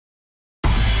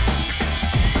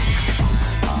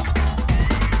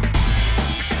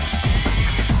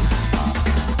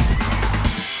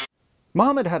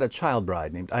Muhammad had a child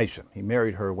bride named Aisha. He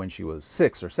married her when she was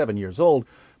 6 or 7 years old,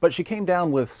 but she came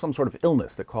down with some sort of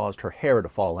illness that caused her hair to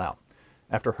fall out.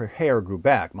 After her hair grew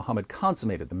back, Muhammad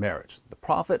consummated the marriage. The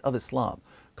Prophet of Islam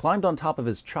climbed on top of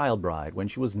his child bride when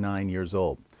she was 9 years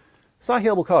old. Sahih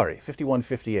al-Bukhari,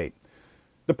 5158.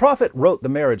 The Prophet wrote the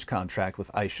marriage contract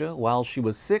with Aisha while she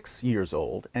was 6 years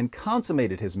old and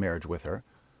consummated his marriage with her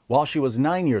while she was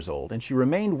 9 years old, and she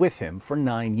remained with him for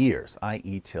 9 years,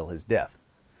 i.e. till his death.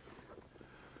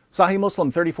 Sahih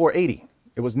Muslim 3480.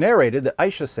 It was narrated that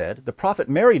Aisha said, "The Prophet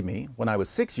married me when I was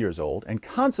 6 years old and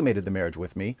consummated the marriage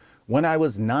with me when I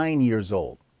was 9 years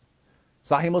old."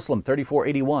 Sahih Muslim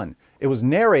 3481. It was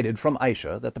narrated from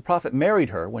Aisha that the Prophet married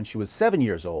her when she was 7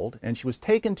 years old, and she was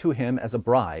taken to him as a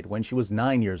bride when she was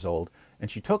 9 years old, and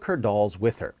she took her dolls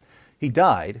with her. He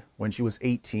died when she was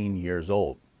 18 years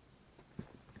old.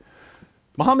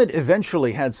 Muhammad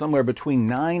eventually had somewhere between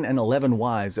 9 and 11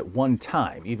 wives at one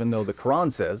time, even though the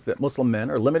Quran says that Muslim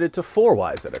men are limited to 4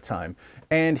 wives at a time,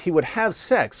 and he would have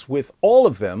sex with all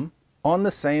of them on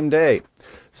the same day.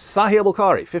 Sahih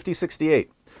al-Bukhari,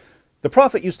 5068. The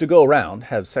Prophet used to go around,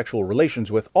 have sexual relations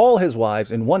with all his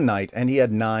wives in one night, and he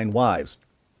had 9 wives.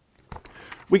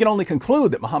 We can only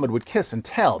conclude that Muhammad would kiss and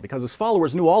tell because his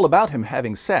followers knew all about him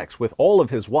having sex with all of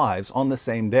his wives on the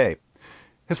same day.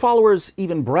 His followers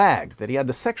even bragged that he had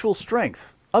the sexual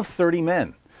strength of 30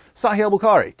 men. Sahih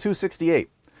al-Bukhari, 268.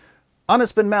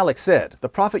 Anas bin Malik said, "The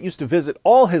Prophet used to visit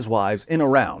all his wives in a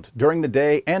round during the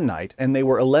day and night, and they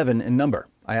were 11 in number."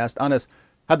 I asked Anas,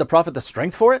 "Had the Prophet the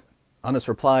strength for it?" Anas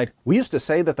replied, "We used to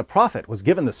say that the Prophet was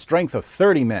given the strength of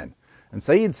 30 men. And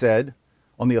Sayyid said,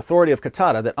 on the authority of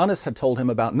Qatada, that Anas had told him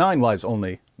about 9 wives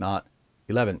only, not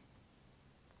 11.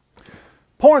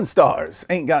 Porn stars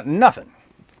ain't got nothing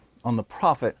on the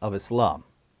Prophet of Islam.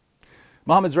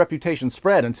 Muhammad's reputation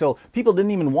spread until people didn't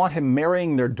even want him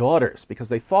marrying their daughters because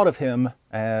they thought of him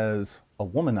as a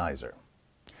womanizer.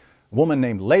 A woman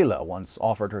named Layla once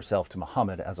offered herself to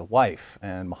Muhammad as a wife,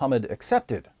 and Muhammad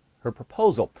accepted her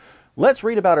proposal. Let's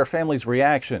read about her family's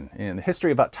reaction in the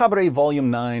History of At-Tabari,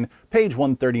 Volume 9, page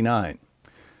 139.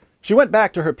 She went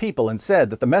back to her people and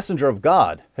said that the messenger of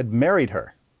God had married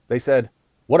her. They said,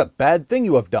 "What a bad thing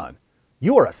you have done.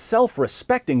 You are a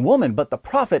self-respecting woman, but the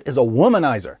Prophet is a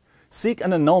womanizer. Seek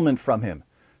an annulment from him."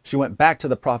 She went back to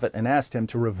the Prophet and asked him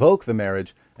to revoke the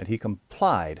marriage, and he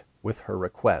complied with her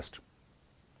request.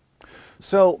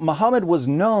 So Muhammad was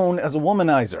known as a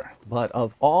womanizer, but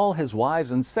of all his wives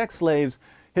and sex slaves,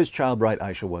 his child bride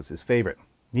Aisha was his favorite.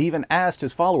 He even asked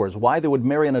his followers why they would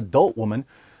marry an adult woman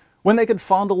when they could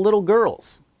fondle little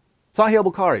girls. Sahih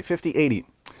al-Bukhari, 5080.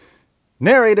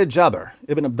 Narrated Jabir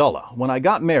ibn Abdullah, "When I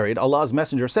got married, Allah's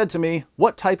messenger said to me,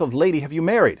 'What type of lady have you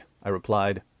married?' I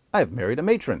replied, 'I have married a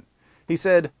matron.' He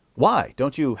said, 'Why?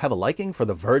 Don't you have a liking for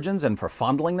the virgins and for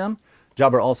fondling them?'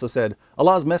 Jabir also said,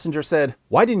 'Allah's messenger said,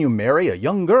 'Why didn't you marry a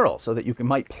young girl so that you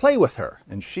might play with her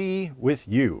and she with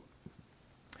you?'"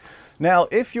 Now,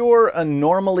 if you're a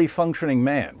normally functioning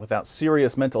man without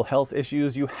serious mental health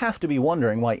issues, you have to be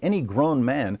wondering why any grown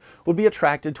man would be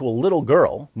attracted to a little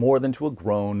girl more than to a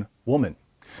grown woman.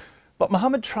 But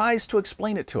Muhammad tries to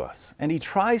explain it to us, and he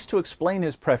tries to explain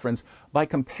his preference by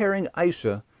comparing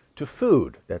Aisha to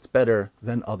food that's better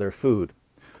than other food.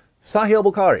 Sahih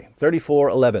al-Bukhari,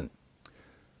 3411.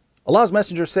 Allah's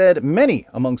messenger said, "Many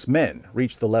amongst men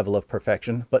reach the level of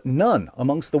perfection, but none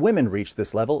amongst the women reach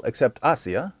this level except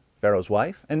Asiya, Pharaoh's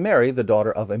wife, and Mary, the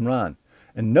daughter of Imran.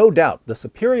 And no doubt the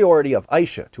superiority of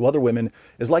Aisha to other women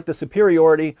is like the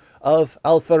superiority of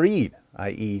al-farid,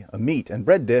 i.e. a meat and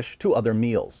bread dish, to other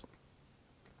meals."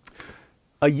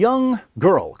 A young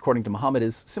girl, according to Muhammad,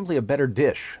 is simply a better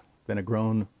dish than a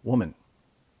grown woman.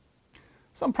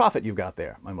 Some profit you've got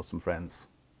there, my Muslim friends.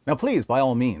 Now please, by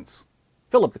all means,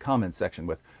 fill up the comments section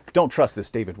with, "Don't trust this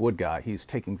David Wood guy, he's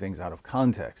taking things out of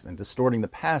context and distorting the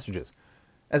passages,"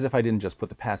 as if I didn't just put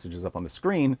the passages up on the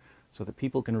screen so that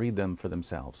people can read them for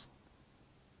themselves.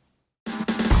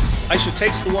 Aisha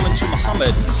takes the woman to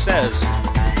Muhammad and says,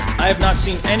 "I have not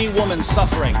seen any woman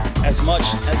suffering as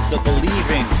much as the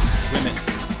believing women.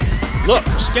 Look,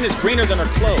 her skin is greener than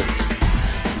her clothes."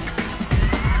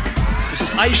 This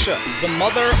is Aisha, the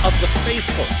mother of the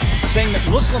faithful, saying that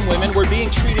Muslim women were being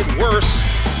treated worse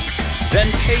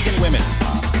than pagan women.